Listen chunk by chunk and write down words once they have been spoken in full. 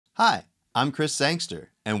Hi, I'm Chris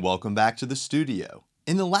Sangster, and welcome back to the studio.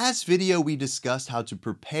 In the last video, we discussed how to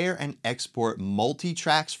prepare and export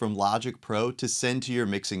multi-tracks from Logic Pro to send to your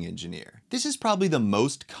mixing engineer. This is probably the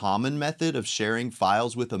most common method of sharing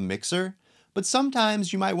files with a mixer, but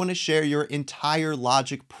sometimes you might want to share your entire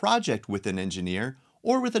Logic project with an engineer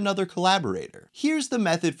or with another collaborator. Here's the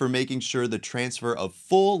method for making sure the transfer of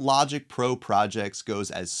full Logic Pro projects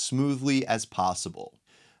goes as smoothly as possible.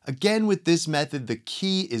 Again, with this method, the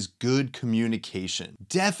key is good communication.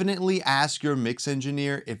 Definitely ask your mix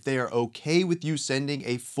engineer if they are okay with you sending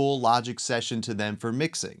a full Logic session to them for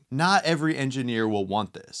mixing. Not every engineer will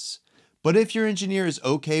want this. But if your engineer is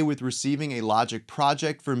okay with receiving a Logic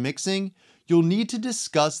project for mixing, you'll need to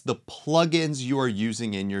discuss the plugins you are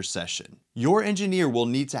using in your session. Your engineer will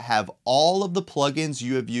need to have all of the plugins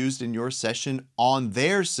you have used in your session on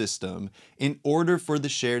their system in order for the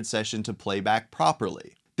shared session to play back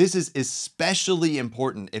properly. This is especially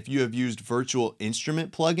important if you have used virtual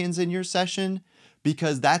instrument plugins in your session,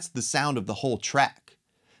 because that's the sound of the whole track.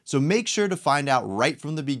 So make sure to find out right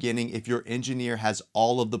from the beginning if your engineer has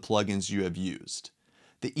all of the plugins you have used.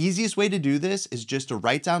 The easiest way to do this is just to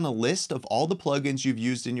write down a list of all the plugins you've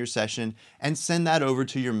used in your session and send that over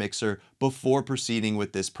to your mixer before proceeding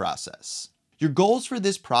with this process. Your goals for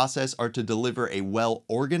this process are to deliver a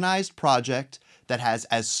well-organized project that has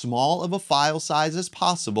as small of a file size as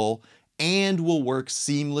possible and will work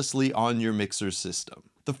seamlessly on your mixer system.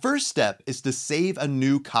 The first step is to save a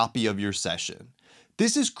new copy of your session.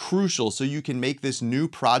 This is crucial so you can make this new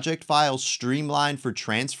project file streamlined for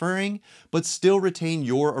transferring, but still retain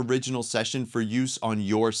your original session for use on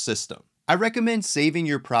your system. I recommend saving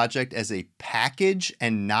your project as a package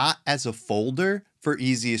and not as a folder for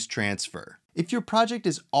easiest transfer. If your project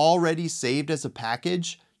is already saved as a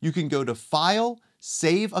package, you can go to File,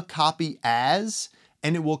 Save a Copy As,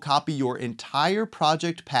 and it will copy your entire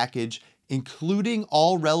project package, including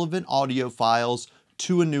all relevant audio files,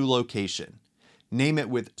 to a new location. Name it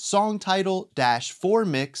with song title -4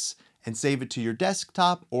 mix and save it to your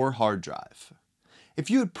desktop or hard drive. If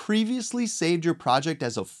you had previously saved your project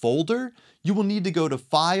as a folder, you will need to go to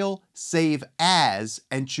File, Save As,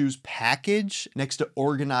 and choose Package next to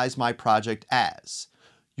Organize My Project As.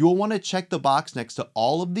 You will want to check the box next to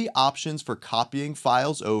all of the options for copying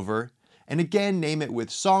files over, and again name it with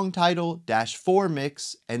song title -4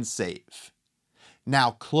 mix and save.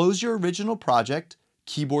 Now close your original project,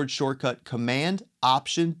 keyboard shortcut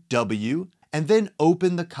Command-Option-W, and then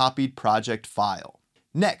open the copied project file.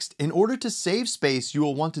 Next, in order to save space, you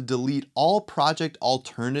will want to delete all project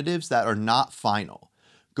alternatives that are not final.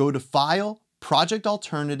 Go to File, Project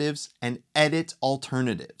Alternatives, and Edit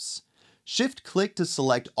Alternatives. Shift-click to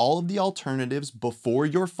select all of the alternatives before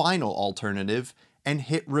your final alternative and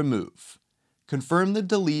hit Remove. Confirm the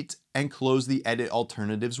delete and close the Edit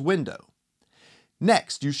Alternatives window.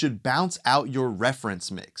 Next, you should bounce out your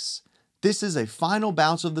reference mix. This is a final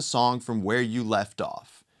bounce of the song from where you left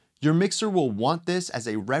off. Your mixer will want this as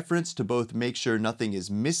a reference to both make sure nothing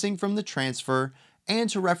is missing from the transfer and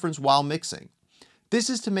to reference while mixing.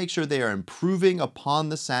 This is to make sure they are improving upon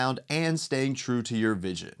the sound and staying true to your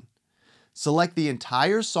vision. Select the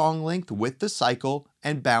entire song length with the cycle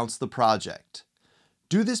and bounce the project.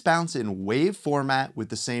 Do this bounce in wave format with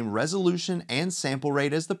the same resolution and sample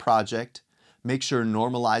rate as the project. Make sure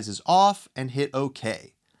normalize is off and hit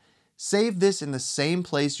OK. Save this in the same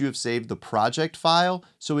place you have saved the project file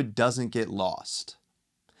so it doesn't get lost.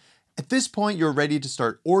 At this point, you're ready to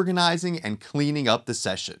start organizing and cleaning up the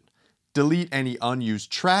session. Delete any unused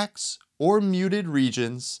tracks or muted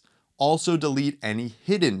regions. Also delete any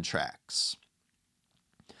hidden tracks.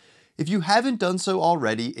 If you haven't done so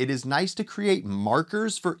already, it is nice to create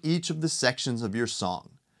markers for each of the sections of your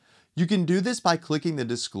song. You can do this by clicking the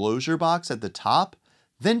disclosure box at the top,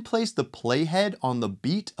 then place the playhead on the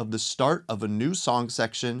beat of the start of a new song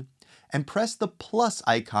section and press the plus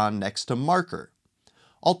icon next to marker.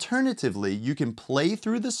 Alternatively, you can play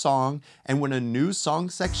through the song, and when a new song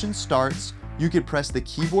section starts, you can press the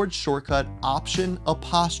keyboard shortcut Option'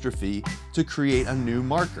 to create a new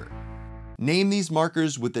marker. Name these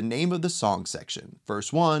markers with the name of the song section,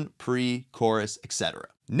 verse 1, pre, chorus, etc.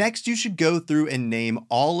 Next, you should go through and name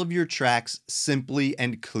all of your tracks simply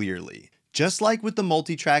and clearly. Just like with the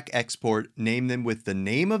multi-track export, name them with the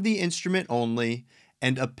name of the instrument only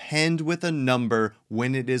and append with a number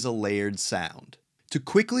when it is a layered sound. To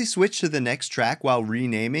quickly switch to the next track while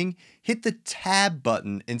renaming, hit the Tab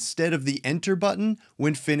button instead of the Enter button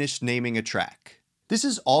when finished naming a track. This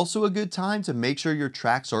is also a good time to make sure your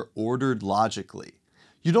tracks are ordered logically.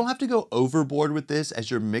 You don't have to go overboard with this, as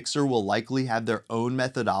your mixer will likely have their own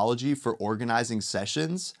methodology for organizing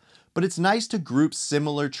sessions, but it's nice to group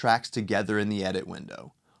similar tracks together in the edit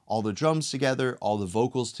window. All the drums together, all the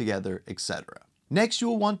vocals together, etc. Next, you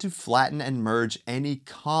will want to flatten and merge any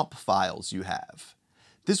comp files you have.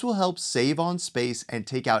 This will help save on space and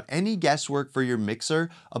take out any guesswork for your mixer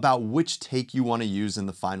about which take you want to use in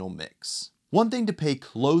the final mix. One thing to pay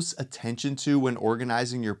close attention to when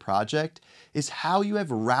organizing your project is how you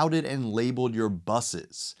have routed and labeled your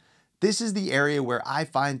buses. This is the area where I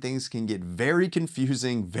find things can get very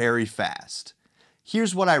confusing very fast.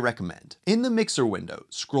 Here's what I recommend. In the mixer window,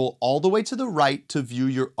 scroll all the way to the right to view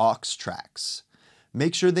your aux tracks.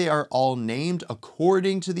 Make sure they are all named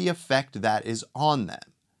according to the effect that is on them.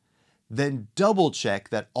 Then double check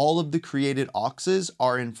that all of the created auxes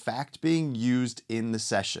are in fact being used in the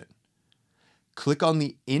session. Click on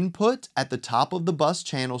the input at the top of the bus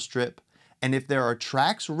channel strip, and if there are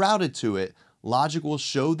tracks routed to it, Logic will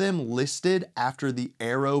show them listed after the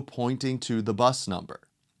arrow pointing to the bus number.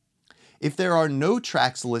 If there are no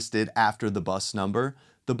tracks listed after the bus number,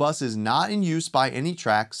 the bus is not in use by any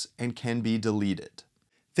tracks and can be deleted.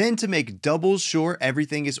 Then, to make double sure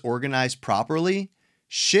everything is organized properly,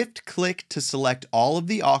 shift-click to select all of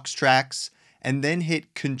the aux tracks and then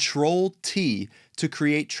hit Ctrl-T to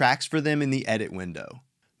create tracks for them in the edit window.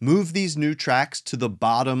 Move these new tracks to the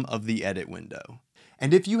bottom of the edit window.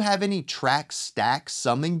 And if you have any track stack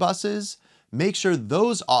summing buses, make sure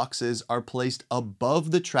those auxes are placed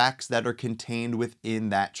above the tracks that are contained within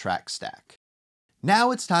that track stack.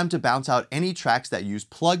 Now it's time to bounce out any tracks that use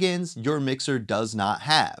plugins your mixer does not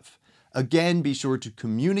have. Again, be sure to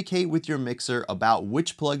communicate with your mixer about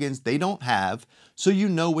which plugins they don't have so you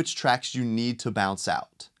know which tracks you need to bounce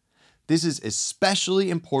out. This is especially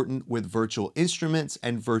important with virtual instruments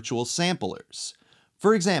and virtual samplers.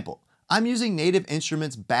 For example, I'm using Native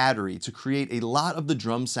Instruments Battery to create a lot of the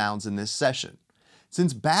drum sounds in this session.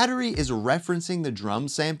 Since Battery is referencing the drum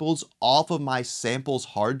samples off of my samples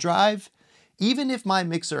hard drive, even if my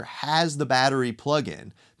mixer has the Battery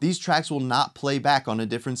plugin, these tracks will not play back on a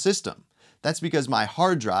different system. That's because my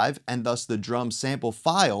hard drive, and thus the drum sample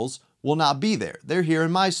files, will not be there. They're here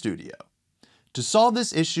in my studio. To solve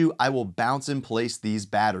this issue, I will bounce and place these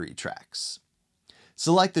Battery tracks.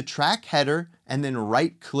 Select the track header and then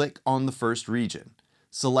right-click on the first region.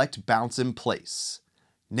 Select Bounce in Place.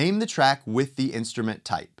 Name the track with the instrument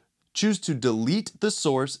type. Choose to delete the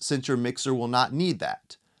source since your mixer will not need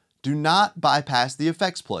that. Do not bypass the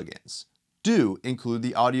effects plugins. Do include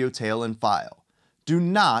the audio tail and file. Do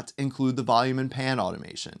not include the volume and pan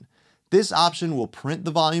automation. This option will print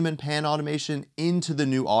the volume and pan automation into the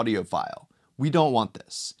new audio file. We don't want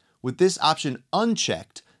this. With this option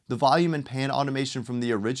unchecked, the volume and pan automation from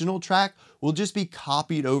the original track will just be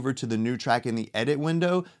copied over to the new track in the edit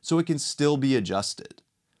window so it can still be adjusted.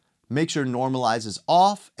 Make sure Normalize is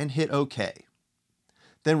off and hit OK.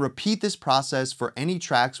 Then repeat this process for any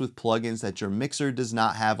tracks with plugins that your mixer does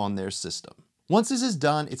not have on their system. Once this is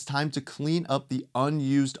done, it's time to clean up the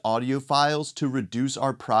unused audio files to reduce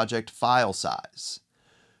our project file size.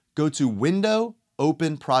 Go to Window,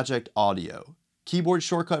 Open Project Audio. Keyboard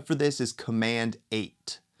shortcut for this is Command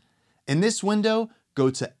 8. In this window, go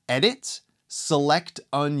to Edit, select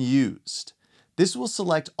Unused. This will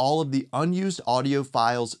select all of the unused audio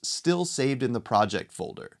files still saved in the project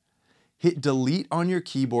folder. Hit Delete on your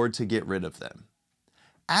keyboard to get rid of them.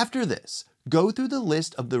 After this, go through the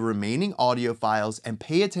list of the remaining audio files and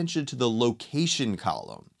pay attention to the location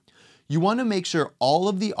column. You want to make sure all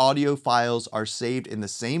of the audio files are saved in the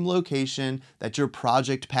same location that your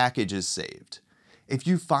project package is saved. If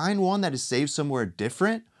you find one that is saved somewhere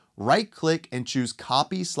different, right-click and choose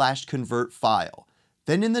Copy/Convert File.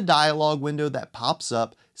 Then in the dialog window that pops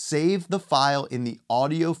up, save the file in the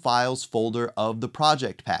Audio Files folder of the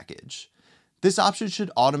project package. This option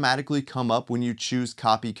should automatically come up when you choose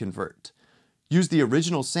Copy Convert. Use the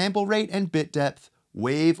original sample rate and bit depth,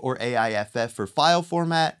 WAV or AIFF for file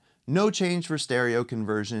format, no change for stereo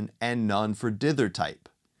conversion, and none for dither type.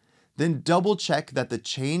 Then double check that the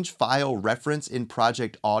Change File Reference in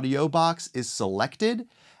Project Audio box is selected,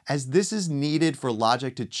 as this is needed for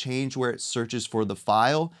Logic to change where it searches for the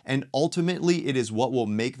file, and ultimately it is what will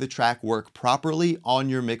make the track work properly on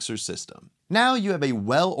your mixer system. Now you have a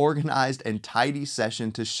well-organized and tidy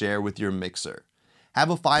session to share with your mixer. Have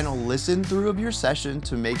a final listen through of your session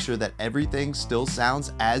to make sure that everything still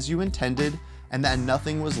sounds as you intended and that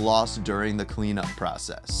nothing was lost during the cleanup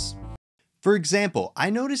process. For example, I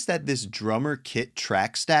noticed that this drummer kit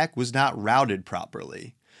track stack was not routed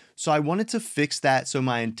properly. So I wanted to fix that so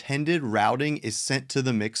my intended routing is sent to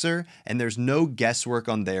the mixer and there's no guesswork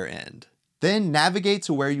on their end. Then navigate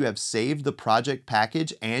to where you have saved the project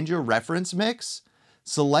package and your reference mix,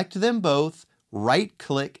 select them both,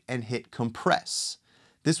 right-click and hit compress.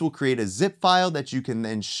 This will create a zip file that you can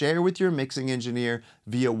then share with your mixing engineer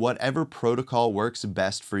via whatever protocol works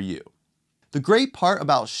best for you. The great part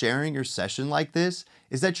about sharing your session like this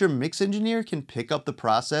is that your mix engineer can pick up the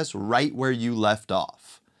process right where you left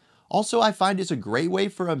off. Also, I find it's a great way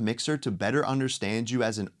for a mixer to better understand you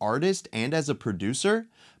as an artist and as a producer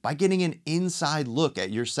by getting an inside look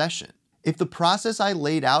at your session. If the process I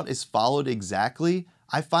laid out is followed exactly,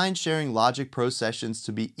 I find sharing Logic Pro sessions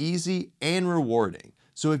to be easy and rewarding.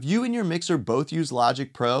 So if you and your mixer both use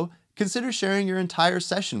Logic Pro, consider sharing your entire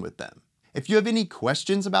session with them. If you have any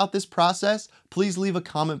questions about this process, please leave a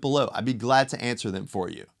comment below. I'd be glad to answer them for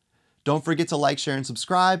you. Don't forget to like, share, and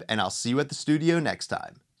subscribe, and I'll see you at the studio next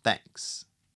time. Thanks.